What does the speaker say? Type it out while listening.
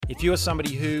If you are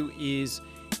somebody who is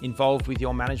involved with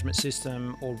your management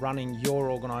system or running your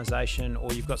organization,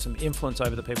 or you've got some influence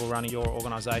over the people running your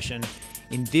organization,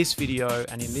 in this video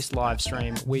and in this live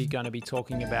stream, we're going to be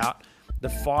talking about the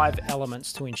 5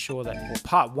 elements to ensure that, or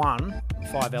part 1,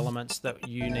 5 elements that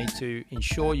you need to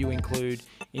ensure you include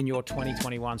in your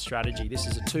 2021 strategy. This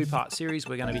is a 2-part series.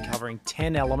 We're going to be covering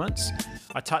 10 elements.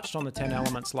 I touched on the 10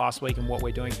 elements last week and what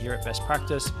we're doing here at Best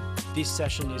Practice. This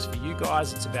session is for you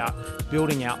guys. It's about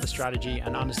building out the strategy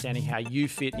and understanding how you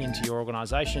fit into your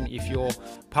organization. If you're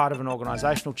part of an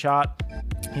organizational chart,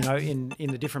 you know, in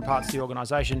the different parts of the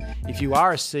organization, if you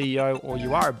are a CEO or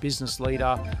you are a business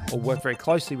leader or work very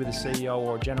closely with a CEO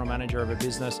or a general manager of a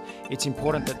business, it's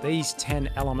important that these 10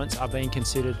 elements are being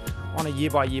considered on a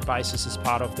year-by-year basis as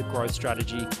part of the growth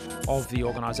strategy of the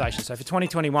organization. So for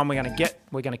 2021, we're going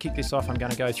to kick this off. I'm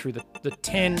going to go through the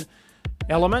 10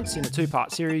 elements in a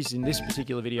 2-part series. In this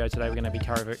particular video today, we're going to be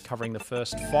covering the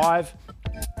first 5.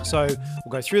 So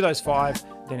we'll go through those 5.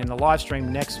 Then in the live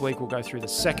stream next week, we'll go through the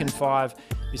second 5.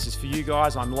 This is for you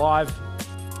guys. I'm live.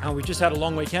 We've just had a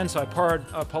long weekend, so I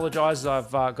apologize.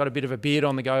 I've got a bit of a beard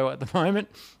on the go at the moment,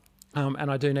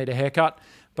 and I do need a haircut.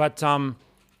 But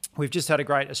we've just had a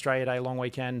great Australia Day long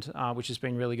weekend, which has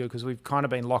been really good because we've kind of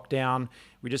been locked down.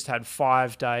 We just had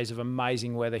 5 days of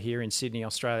amazing weather here in Sydney,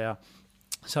 Australia.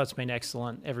 So it's been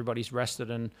excellent. Everybody's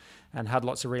rested and had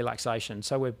lots of relaxation.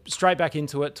 So we're straight back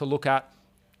into it to look at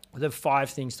the 5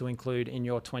 things to include in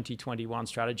your 2021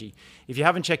 strategy. If you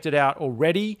haven't checked it out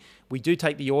already, we do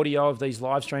take the audio of these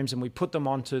live streams and we put them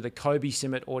onto the Kobe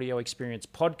Simmet Audio Experience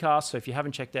podcast. So if you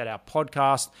haven't checked out our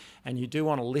podcast and you do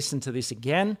want to listen to this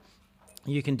again,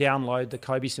 you can download the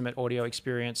Kobe Simmet Audio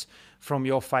Experience from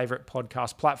your favorite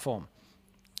podcast platform.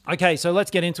 Okay, so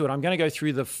let's get into it. I'm going to go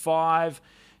through the 5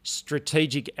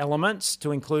 strategic elements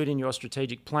to include in your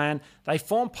strategic plan. They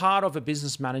form part of a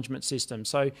business management system.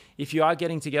 So if you are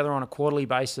getting together on a quarterly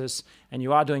basis and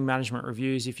you are doing management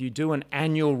reviews, if you do an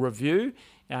annual review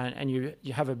and you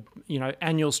have a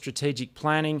annual strategic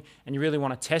planning and you really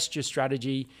want to test your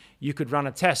strategy, you could run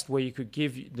a test where you could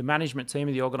give the management team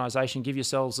of the organization, give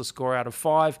yourselves a score out of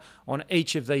 5 on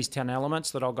each of these 10 elements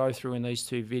that I'll go through in these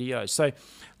 2 videos. So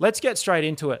let's get straight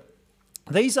into it.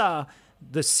 These are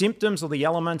the symptoms or the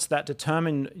elements that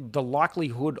determine the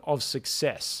likelihood of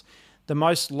success. The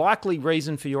most likely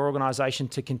reason for your organization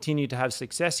to continue to have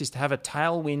success is to have a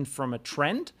tailwind from a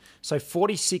trend. So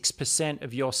 46%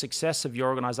 of your success of your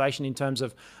organization in terms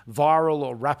of viral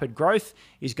or rapid growth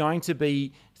is going to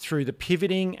be through the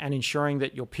pivoting and ensuring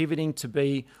that you're pivoting to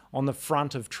be on the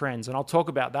front of trends. And I'll talk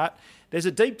about that. There's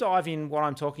a deep dive in what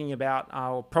I'm talking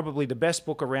about. Probably the best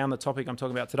book around the topic I'm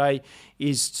talking about today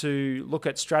is to look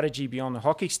at Strategy Beyond the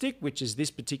Hockey Stick, which is this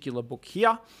particular book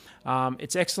here.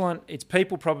 It's excellent. It's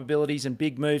People, Probabilities, and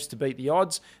Big Moves to Beat the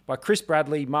Odds by Chris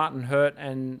Bradley, Martin Hurt,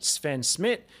 and Sven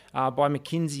Smith by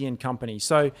McKinsey and Company.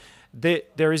 So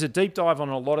there is a deep dive on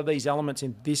a lot of these elements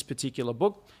in this particular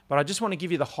book, but I just want to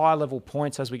give you the high-level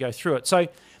points as we go through it. So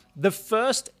the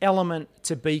first element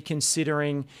to be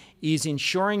considering is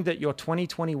ensuring that your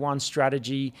 2021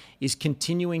 strategy is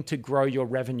continuing to grow your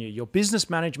revenue, your business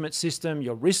management system,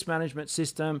 your risk management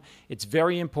system. It's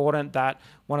very important that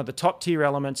one of the top tier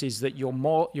elements is that your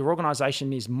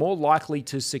organization is more likely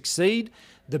to succeed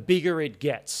the bigger it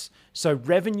gets. So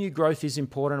revenue growth is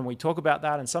important, and we talk about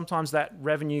that, and sometimes that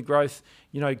revenue growth,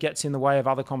 gets in the way of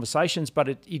other conversations, but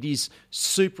it is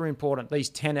super important, these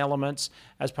 10 elements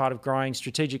as part of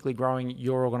strategically growing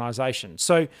your organization.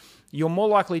 So you're more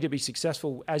likely to be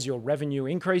successful as your revenue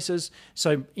increases.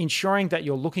 So ensuring that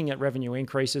you're looking at revenue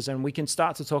increases, and we can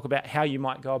start to talk about how you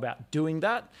might go about doing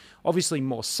that. Obviously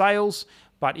more sales,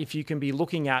 but if you can be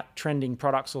looking at trending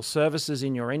products or services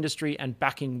in your industry and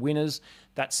backing winners,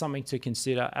 that's something to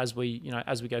consider as we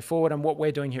go forward. And what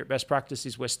we're doing here at Best Practice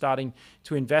is we're starting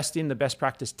to invest in the Best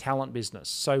Practice talent business.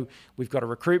 So we've got a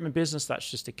recruitment business. That's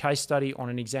just a case study on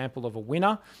an example of a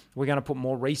winner. We're going to put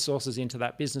more resources into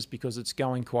that business because it's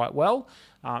going quite well.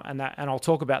 And I'll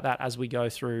talk about that as we go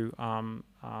through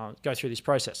this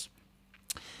process.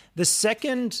 The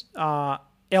second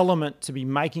element to be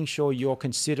making sure you're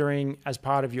considering as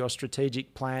part of your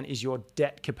strategic plan is your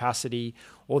debt capacity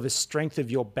or the strength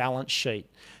of your balance sheet.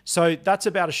 So that's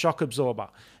about a shock absorber.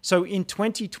 So in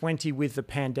 2020, with the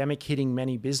pandemic hitting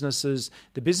many businesses,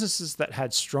 the businesses that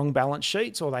had strong balance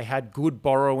sheets or they had good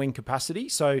borrowing capacity,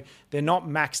 so they're not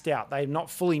maxed out, they're not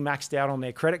fully maxed out on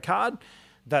their credit card,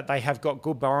 that they have got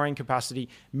good borrowing capacity,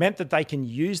 meant that they can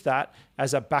use that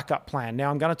as a backup plan. Now,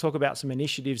 I'm going to talk about some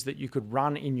initiatives that you could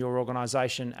run in your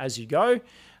organization as you go,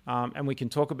 and we can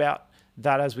talk about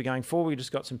that as we're going forward. We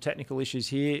just got some technical issues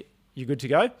here. You good to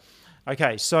go?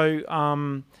 Okay,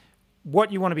 so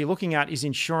what you want to be looking at is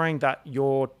ensuring that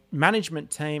your management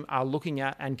team are looking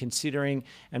at and considering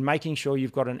and making sure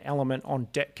you've got an element on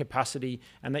debt capacity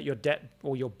and that your debt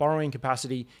or your borrowing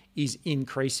capacity is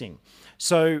increasing.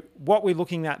 So what we're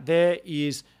looking at there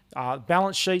is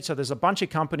balance sheet. So there's a bunch of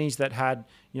companies that had,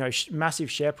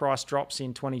 massive share price drops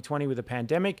in 2020 with the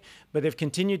pandemic, but they've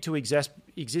continued to exist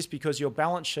because your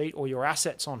balance sheet or your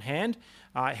assets on hand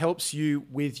helps you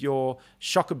with your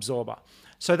shock absorber.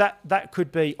 So that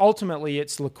could be, ultimately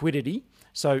it's liquidity.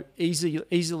 So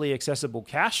easily accessible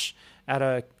cash at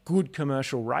a good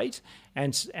commercial rate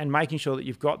and making sure that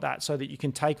you've got that so that you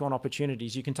can take on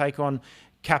opportunities. You can take on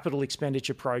capital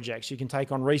expenditure projects. You can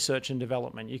take on research and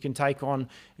development. You can take on,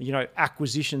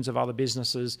 acquisitions of other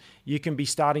businesses. You can be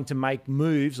starting to make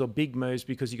moves or big moves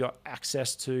because you got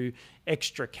access to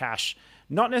extra cash.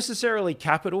 Not necessarily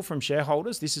capital from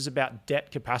shareholders. This is about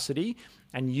debt capacity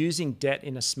and using debt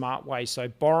in a smart way. So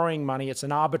borrowing money, it's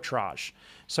an arbitrage.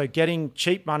 So getting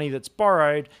cheap money that's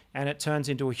borrowed and it turns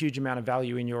into a huge amount of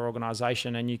value in your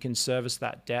organization and you can service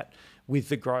that debt with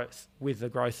the growth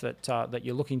that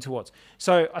you're looking towards.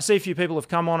 So I see a few people have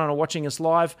come on and are watching us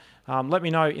live. Let me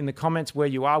know in the comments where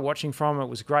you are watching from. It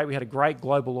was great. We had a great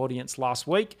global audience last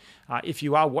week. If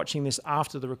you are watching this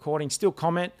after the recording, still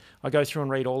comment. I go through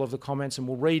and read all of the comments and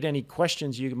we'll read any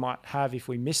questions you might have if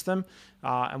we miss them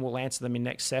and we'll answer them in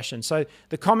next session. So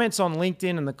the comments on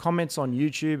LinkedIn and the comments on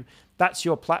YouTube, that's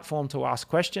your platform to ask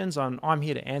questions. I'm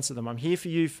here to answer them. I'm here for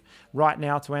you right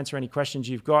now to answer any questions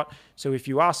you've got. So if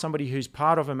you are somebody who's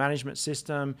part of a management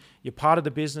system, you're part of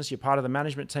the business, you're part of the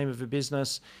management team of a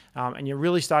business, and you're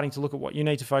really starting to look at what you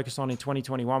need to focus on in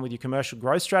 2021 with your commercial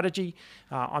growth strategy,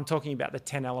 I'm talking about the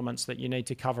 10 elements that you need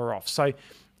to cover off. So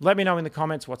let me know in the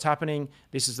comments what's happening.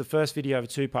 This is the first video of a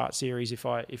two-part series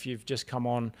if you've just come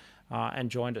on and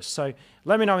joined us. So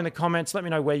let me know in the comments. Let me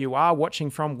know where you are watching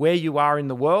from, where you are in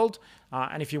the world.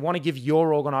 And if you want to give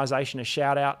your organization a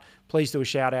shout out, please do a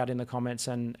shout out in the comments.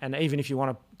 And even if you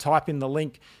want to type in the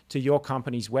link to your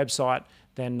company's website,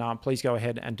 then please go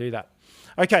ahead and do that.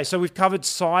 Okay, so we've covered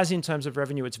size in terms of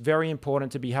revenue. It's very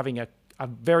important to be having a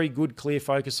very good, clear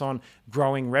focus on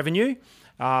growing revenue.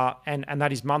 And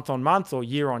that is month on month or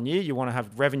year on year. You want to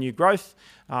have revenue growth.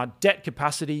 Debt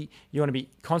capacity, you want to be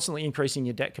constantly increasing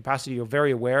your debt capacity. You're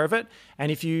very aware of it.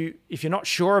 And if you're not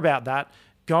sure about that,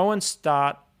 go and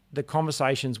start the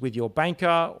conversations with your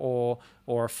banker or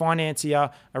a financier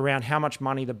around how much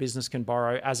money the business can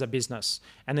borrow as a business.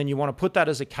 And then you want to put that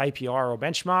as a KPI or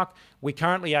benchmark. We're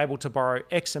currently able to borrow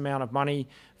X amount of money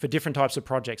for different types of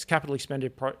projects, capital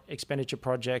expenditure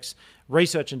projects,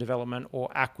 research and development, or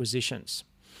acquisitions.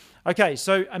 Okay,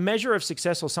 so a measure of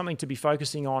success or something to be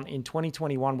focusing on in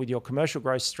 2021 with your commercial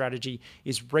growth strategy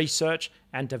is research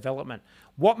and development.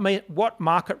 What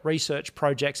market research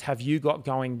projects have you got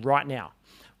going right now?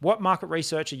 What market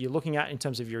research are you looking at in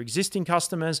terms of your existing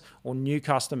customers or new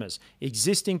customers?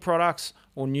 Existing products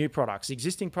or new products?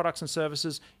 Existing products and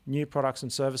services, new products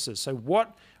and services. So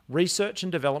what research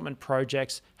and development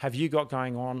projects have you got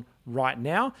going on right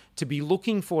now to be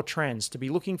looking for trends, to be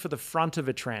looking for the front of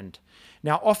a trend?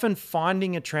 Now, often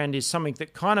finding a trend is something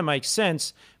that kind of makes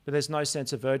sense, but there's no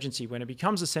sense of urgency. When it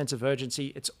becomes a sense of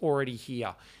urgency, it's already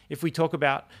here. If we talk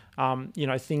about,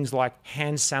 things like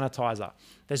hand sanitizer,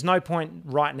 there's no point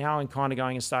right now in kind of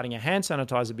going and starting a hand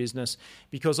sanitizer business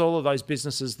because all of those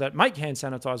businesses that make hand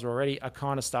sanitizer already are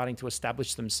kind of starting to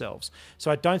establish themselves.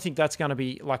 So I don't think that's going to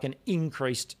be like an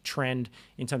increased trend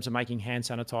in terms of making hand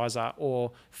sanitizer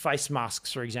or face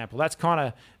masks, for example. That's kind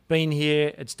of been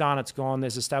here, it's done, it's gone.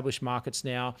 There's established markets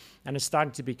now, and it's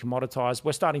starting to be commoditized.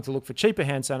 We're starting to look for cheaper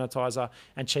hand sanitizer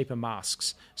and cheaper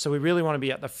masks. So we really want to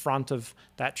be at the front of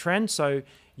that trend. So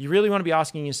you really want to be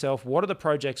asking yourself, what are the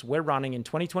projects we're running in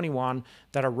 2021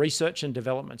 that are research and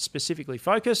development specifically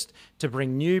focused to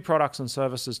bring new products and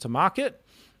services to market,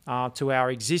 to our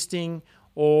existing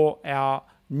or our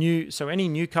new, so any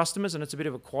new customers, and it's a bit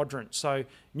of a quadrant. So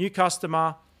new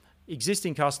customer,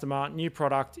 existing customer, new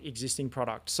product, existing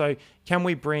product. So can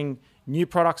we bring new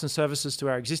products and services to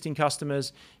our existing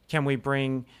customers? Can we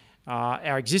bring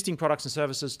our existing products and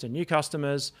services to new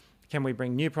customers? Can we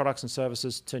bring new products and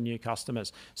services to new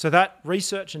customers? So that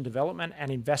research and development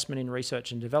and investment in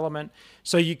research and development.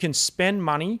 So you can spend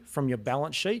money from your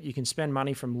balance sheet. You can spend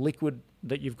money from liquid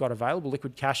that you've got available,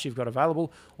 liquid cash you've got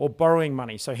available, or borrowing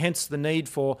money. So hence the need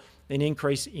for an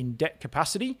increase in debt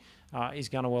capacity is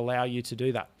going to allow you to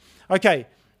do that. Okay,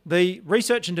 the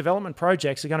research and development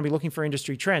projects are going to be looking for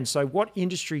industry trends. So what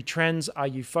industry trends are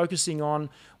you focusing on?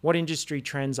 What industry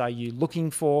trends are you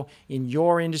looking for in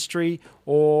your industry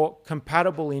or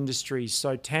compatible industries,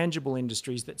 so tangible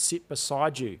industries that sit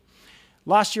beside you?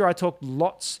 Last year, I talked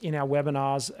lots in our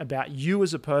webinars about you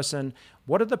as a person.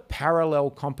 What are the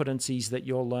parallel competencies that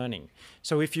you're learning?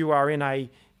 So if you are in a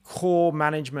core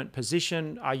management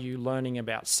position, are you learning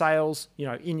about sales?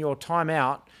 In your time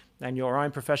out and your own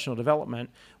professional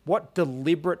development, what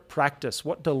deliberate practice,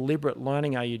 what deliberate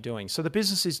learning are you doing? So the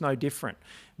business is no different.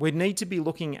 We need to be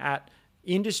looking at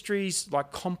industries,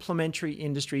 like complementary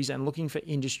industries, and looking for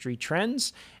industry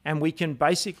trends. And we can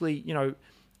basically,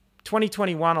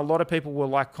 2021, a lot of people were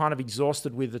like kind of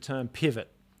exhausted with the term pivot.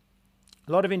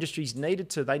 A lot of industries needed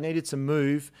to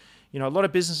move. A lot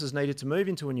of businesses needed to move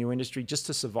into a new industry just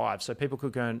to survive, so people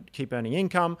could keep earning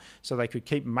income, so they could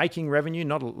keep making revenue,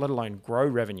 let alone grow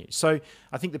revenue. So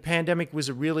I think the pandemic was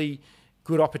a really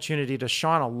good opportunity to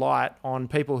shine a light on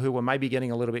people who were maybe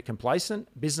getting a little bit complacent,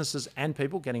 businesses and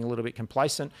people getting a little bit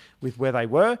complacent with where they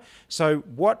were. So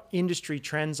what industry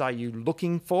trends are you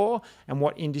looking for, and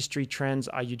what industry trends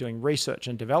are you doing research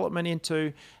and development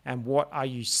into, and what are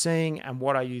you seeing, and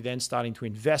what are you then starting to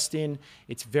invest in?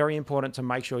 It's very important to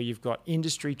make sure you've got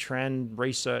industry trend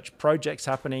research projects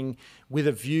happening with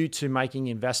a view to making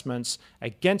investments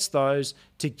against those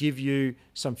to give you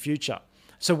some future.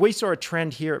 So we saw a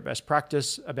trend here at Best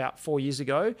Practice about 4 years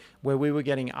ago where we were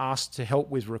getting asked to help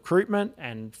with recruitment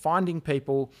and finding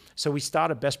people. So we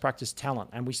started Best Practice Talent,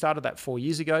 and we started that 4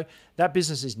 years ago. That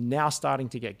business is now starting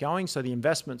to get going. So the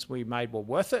investments we made were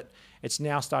worth it. It's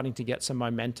now starting to get some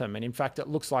momentum. And in fact, it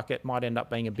looks like it might end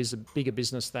up being a bigger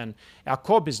business than our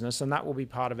core business, and that will be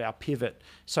part of our pivot.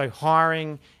 So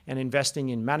hiring and investing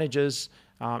in managers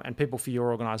and people for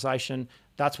your organization.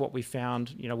 That's what we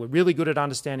found. We're really good at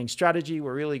understanding strategy.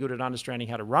 We're really good at understanding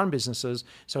how to run businesses.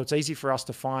 So it's easy for us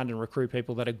to find and recruit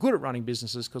people that are good at running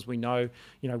businesses because we know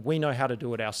how to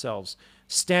do it ourselves.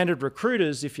 Standard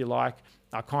recruiters, if you like,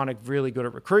 are kind of really good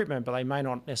at recruitment, but they may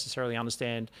not necessarily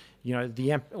understand,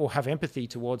 or have empathy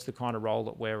towards the kind of role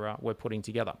that we're putting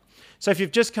together. So if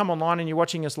you've just come online and you're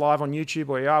watching us live on YouTube,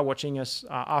 or you are watching us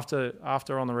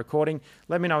after on the recording,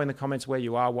 let me know in the comments where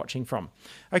you are watching from.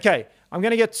 Okay, I'm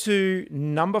going to get to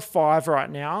number 5 right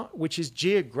now, which is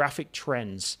geographic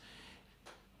trends.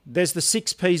 There's the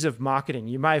 6 P's of marketing.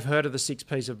 You may have heard of the 6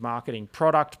 P's of marketing: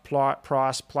 product,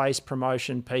 price, place,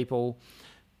 promotion, people.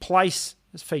 Place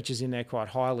features in there quite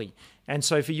highly. And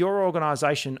so for your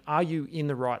organization, are you in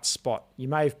the right spot? You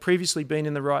may have previously been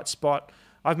in the right spot.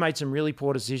 I've made some really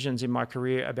poor decisions in my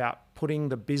career about putting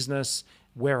the business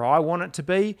where I want it to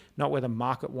be, not where the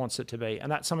market wants it to be. And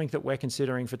that's something that we're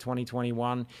considering for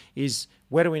 2021 is,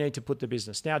 where do we need to put the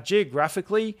business? Now,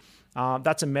 geographically,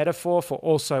 that's a metaphor for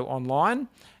also online.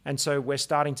 And so we're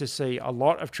starting to see a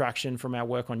lot of traction from our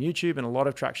work on YouTube and a lot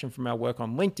of traction from our work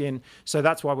on LinkedIn. So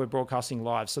that's why we're broadcasting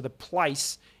live. So the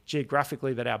place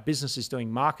geographically that our business is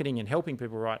doing marketing and helping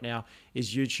people right now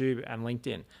is YouTube and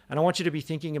LinkedIn. And I want you to be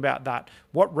thinking about that.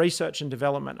 What research and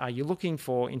development are you looking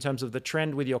for in terms of the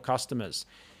trend with your customers?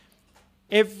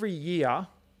 Every year,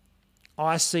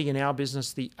 I see in our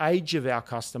business, the age of our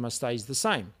customer stays the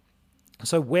same.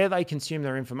 So where they consume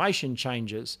their information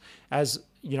changes as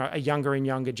a younger and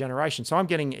younger generation. So I'm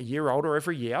getting a year older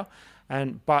every year,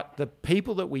 but the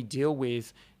people that we deal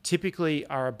with typically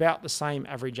are about the same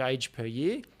average age per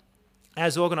year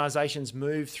as organizations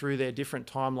move through their different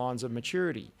timelines of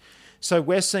maturity. So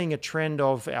we're seeing a trend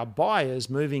of our buyers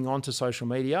moving on to social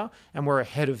media, and we're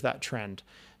ahead of that trend.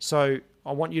 So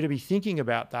I want you to be thinking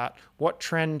about that. What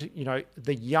trend,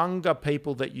 the younger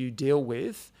people that you deal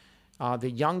with, the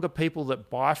younger people that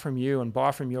buy from you and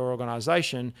buy from your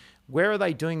organization, where are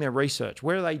they doing their research?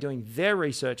 Where are they doing their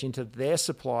research into their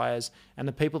suppliers and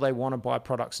the people they want to buy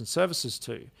products and services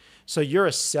to? So you're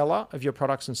a seller of your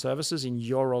products and services in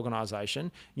your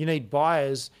organization. You need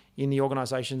buyers in the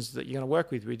organizations that you're going to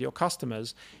work with your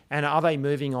customers. And are they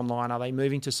moving online? Are they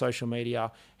moving to social media?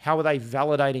 How are they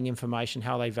validating information?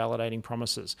 How are they validating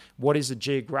promises? What is the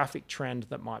geographic trend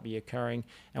that might be occurring?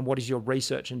 And what is your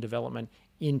research and development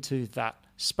into that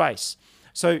space?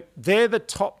 So they're the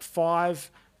top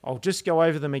 5. I'll just go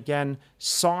over them again.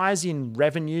 Size in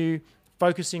revenue,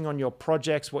 focusing on your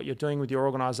projects, what you're doing with your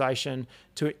organization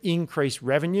to increase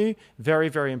revenue. Very,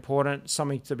 very important.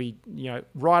 Something to be,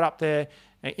 right up there.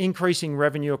 Increasing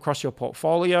revenue across your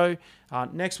portfolio.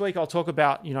 Next week, I'll talk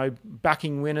about,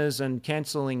 backing winners and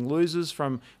canceling losers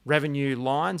from revenue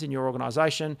lines in your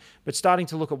organization, but starting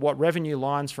to look at what revenue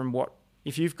lines from what,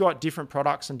 if you've got different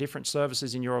products and different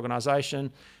services in your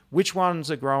organization, which ones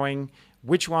are growing,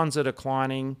 which ones are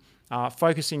declining,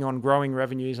 focusing on growing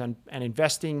revenues and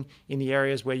investing in the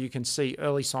areas where you can see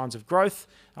early signs of growth,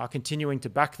 continuing to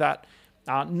back that.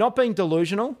 Not being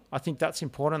delusional, I think that's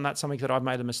important. That's something that I've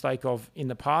made a mistake of in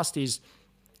the past, is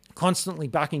constantly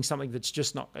backing something that's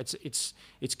just not, it's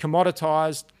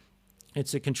commoditized,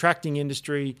 it's a contracting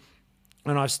industry,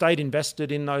 and I've stayed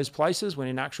invested in those places when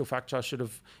in actual fact I should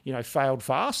have, failed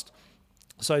fast.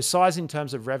 So size in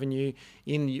terms of revenue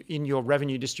in your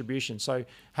revenue distribution. So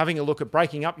having a look at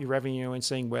breaking up your revenue and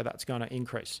seeing where that's going to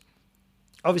increase.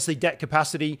 Obviously, debt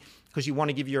capacity, because you want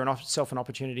to give yourself an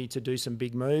opportunity to do some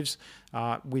big moves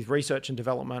with research and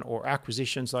development or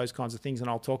acquisitions, those kinds of things. And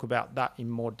I'll talk about that in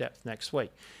more depth next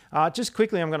week. Just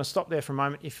quickly, I'm going to stop there for a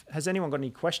moment. Has anyone got any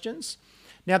questions?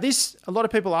 Now, a lot of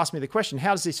people ask me the question,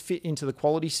 how does this fit into the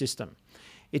quality system?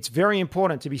 It's very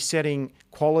important to be setting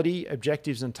quality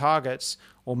objectives and targets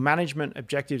or management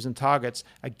objectives and targets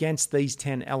against these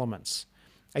 10 elements.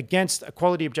 Against a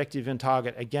quality objective and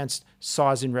target against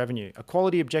size in revenue, a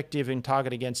quality objective and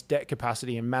target against debt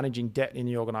capacity and managing debt in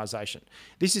the organization.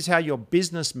 This is how your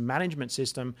business management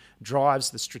system drives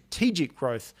the strategic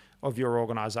growth of your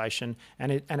organization,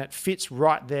 and it fits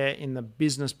right there in the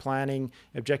business planning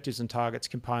objectives and targets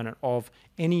component of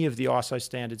any of the ISO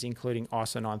standards, including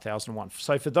ISO 9001.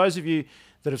 So for those of you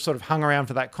that have sort of hung around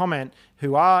for that comment,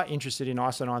 who are interested in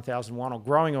ISO 9001 or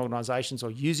growing organizations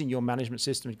or using your management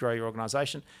system to grow your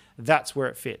organization, that's where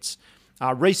it fits.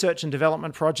 Research and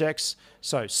development projects,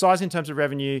 so size in terms of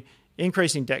revenue,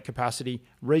 increasing debt capacity,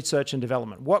 research and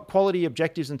development. What quality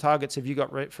objectives and targets have you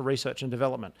got for research and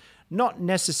development? Not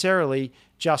necessarily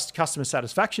just customer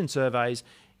satisfaction surveys.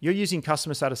 You're using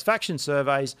customer satisfaction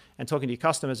surveys and talking to your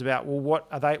customers about, well,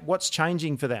 what's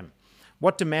changing for them?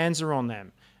 What demands are on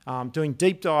them? Doing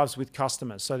deep dives with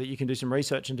customers so that you can do some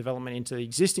research and development into the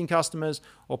existing customers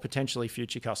or potentially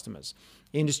future customers.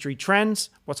 Industry trends,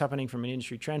 what's happening from an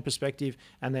industry trend perspective,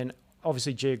 and then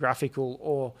obviously geographical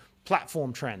or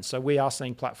platform trends. So we are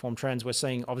seeing platform trends. We're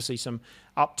seeing obviously some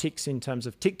upticks in terms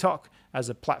of TikTok as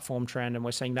a platform trend, and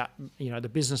we're seeing that, the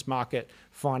business market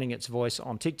finding its voice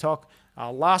on TikTok.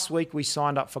 Last week we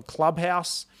signed up for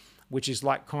Clubhouse, which is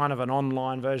like kind of an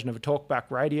online version of a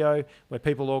talkback radio where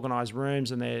people organize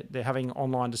rooms and they're having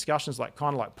online discussions,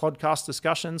 kind of like podcast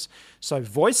discussions. So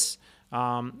voice,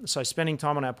 so spending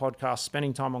time on our podcast,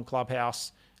 spending time on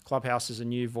Clubhouse. Clubhouse is a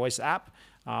new voice app.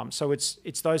 So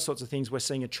it's those sorts of things. We're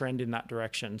seeing a trend in that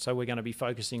direction. So we're going to be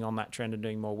focusing on that trend and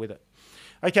doing more with it.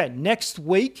 Okay, next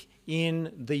week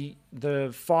in the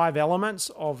 5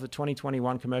 elements of the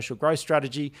 2021 commercial growth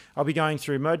strategy, I'll be going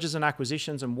through mergers and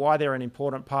acquisitions and why they're an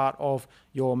important part of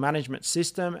your management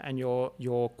system and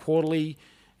your quarterly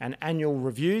and annual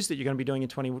reviews that you're going to be doing in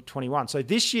 2021. So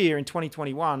this year in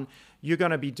 2021, you're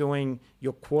going to be doing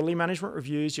your quarterly management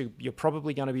reviews. You're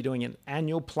probably going to be doing an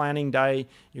annual planning day.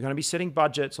 You're going to be setting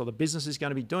budgets, or the business is going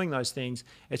to be doing those things.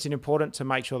 It's important to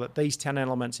make sure that these 10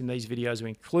 elements in these videos are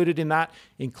included in that,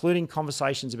 including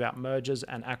conversations about mergers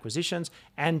and acquisitions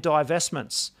and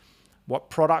divestments. What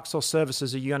products or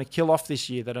services are you going to kill off this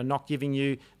year that are not giving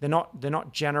you, they're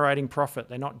not generating profit,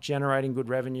 they're not generating good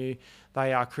revenue,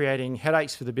 they are creating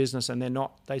headaches for the business, and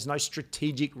there's no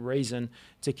strategic reason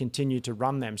to continue to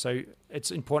run them. So it's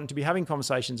important to be having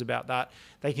conversations about that.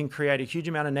 They can create a huge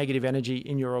amount of negative energy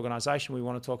in your organization. We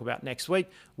want to talk about next week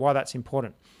why that's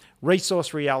important. Resource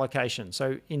reallocation.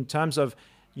 So in terms of,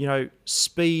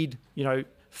 speed,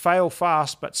 fail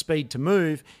fast, but speed to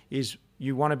move is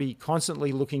you want to be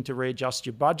constantly looking to readjust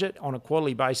your budget on a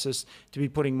quarterly basis to be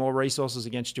putting more resources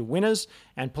against your winners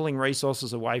and pulling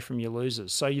resources away from your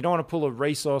losers. So you don't want to pull a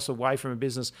resource away from a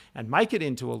business and make it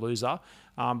into a loser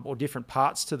or different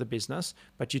parts to the business,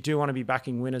 but you do want to be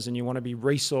backing winners, and you want to be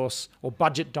resource or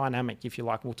budget dynamic, if you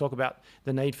like. We'll talk about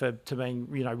the need to being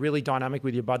really dynamic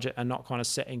with your budget and not kind of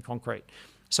set in concrete.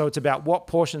 So it's about what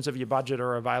portions of your budget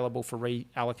are available for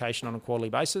reallocation on a quarterly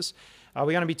basis. We're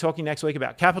going to be talking next week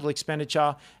about capital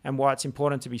expenditure and why it's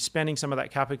important to be spending some of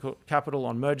that capital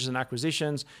on mergers and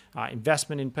acquisitions,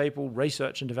 investment in people,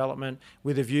 research and development,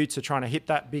 with a view to trying to hit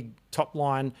that big top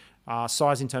line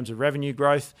size in terms of revenue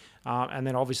growth, and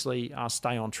then obviously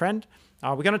stay on trend.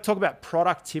 We're going to talk about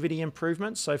productivity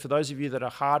improvements. So for those of you that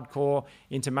are hardcore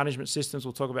into management systems,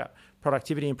 we'll talk about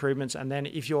productivity improvements. And then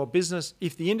if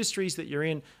the industries that you're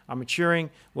in are maturing,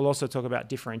 we'll also talk about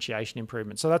differentiation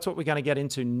improvements. So that's what we're going to get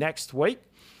into next week.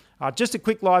 Just a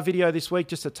quick live video this week,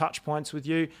 just to touch points with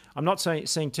you. I'm not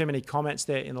seeing too many comments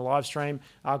there in the live stream.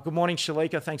 Good morning,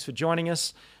 Shalika. Thanks for joining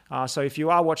us. So if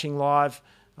you are watching live,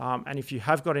 and if you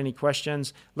have got any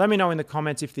questions, let me know in the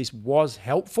comments if this was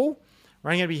helpful. We're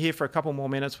only going to be here for a couple more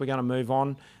minutes. We're going to move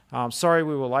on. Sorry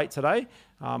we were late today,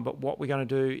 but what we're going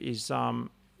to do is, I've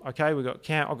got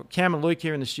Cam and Luke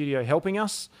here in the studio helping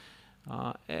us.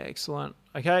 Excellent.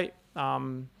 Okay.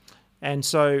 And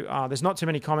so there's not too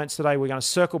many comments today. We're going to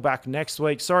circle back next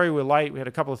week. Sorry we're late. We had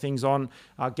a couple of things on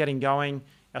getting going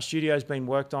Our studio's been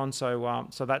worked on, so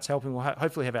that's helping. We'll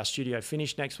hopefully have our studio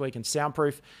finished next week and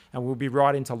soundproof, and we'll be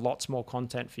right into lots more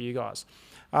content for you guys.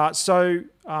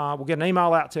 We'll get an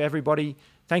email out to everybody.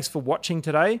 Thanks for watching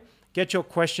today. Get your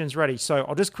questions ready. So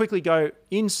I'll just quickly go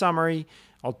in summary.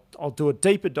 I'll do a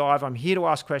deeper dive. I'm here to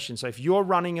ask questions. So if you're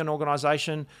running an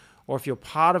organization or if you're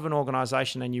part of an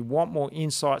organization and you want more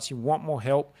insights, you want more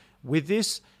help with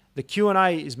this, the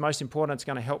Q&A is most important. It's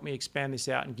going to help me expand this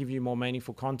out and give you more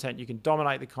meaningful content. You can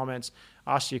dominate the comments,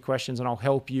 ask your questions, and I'll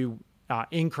help you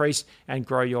increase and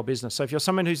grow your business. So if you're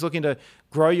someone who's looking to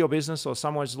grow your business or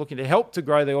someone who's looking to help to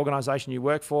grow the organization you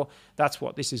work for, that's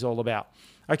what this is all about.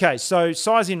 Okay, so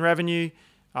size in revenue,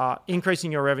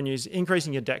 increasing your revenues,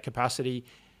 increasing your debt capacity,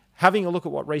 having a look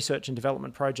at what research and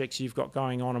development projects you've got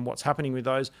going on and what's happening with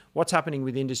those, what's happening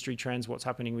with industry trends, what's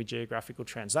happening with geographical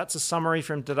trends. That's a summary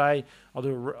from today. I'll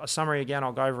do a summary again.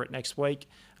 I'll go over it next week.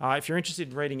 If you're interested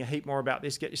in reading a heap more about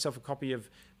this, get yourself a copy of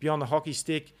Beyond the Hockey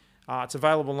Stick. It's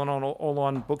available on all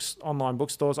online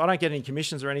bookstores. I don't get any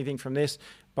commissions or anything from this,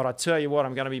 but I tell you what,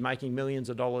 I'm going to be making millions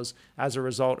of dollars as a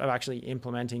result of actually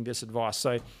implementing this advice.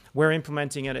 So we're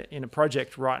implementing it in a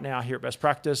project right now here at Best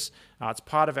Practice. It's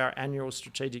part of our annual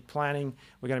strategic planning.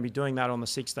 We're going to be doing that on the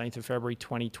 16th of February,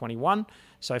 2021.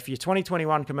 So for your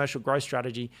 2021 commercial growth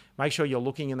strategy, make sure you're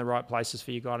looking in the right places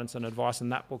for your guidance and advice,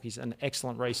 and that book is an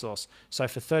excellent resource. So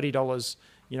for $30,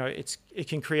 it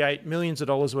can create millions of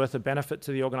dollars worth of benefit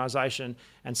to the organization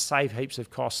and save heaps of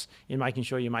costs in making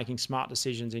sure you're making smart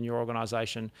decisions in your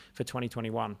organization for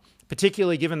 2021,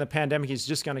 particularly given the pandemic is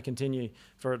just going to continue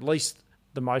for at least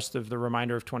the most of the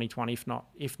remainder of 2020,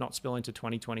 if not spill into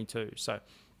 2022. So,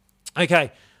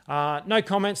 okay, no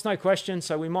comments, no questions,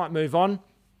 so we might move on.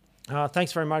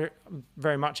 Thanks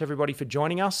very much, everybody, for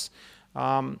joining us.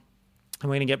 And we're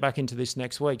going to get back into this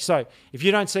next week. So if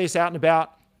you don't see us out and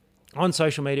about on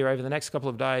social media over the next couple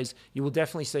of days, you will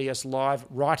definitely see us live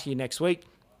right here next week.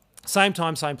 Same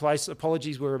time, same place.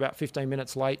 Apologies, we were about 15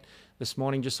 minutes late this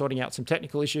morning, just sorting out some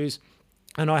technical issues.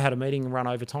 And I had a meeting run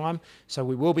over time. So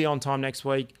we will be on time next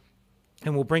week.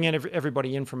 And we'll bring in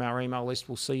everybody in from our email list.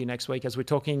 We'll see you next week as we're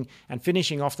talking and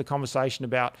finishing off the conversation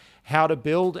about how to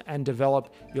build and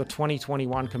develop your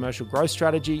 2021 commercial growth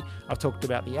strategy. I've talked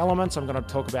about the elements. I'm going to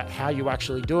talk about how you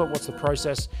actually do it. What's the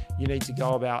process you need to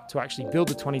go about to actually build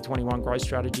the 2021 growth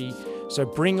strategy. So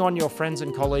bring on your friends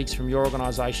and colleagues from your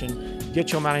organization.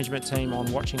 Get your management team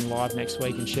on watching live next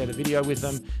week and share the video with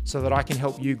them so that I can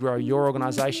help you grow your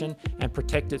organization and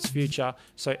protect its future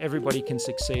so everybody can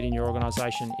succeed in your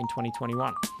organization in 2021.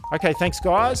 Okay, thanks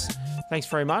guys. Thanks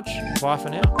very much. Bye for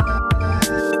now.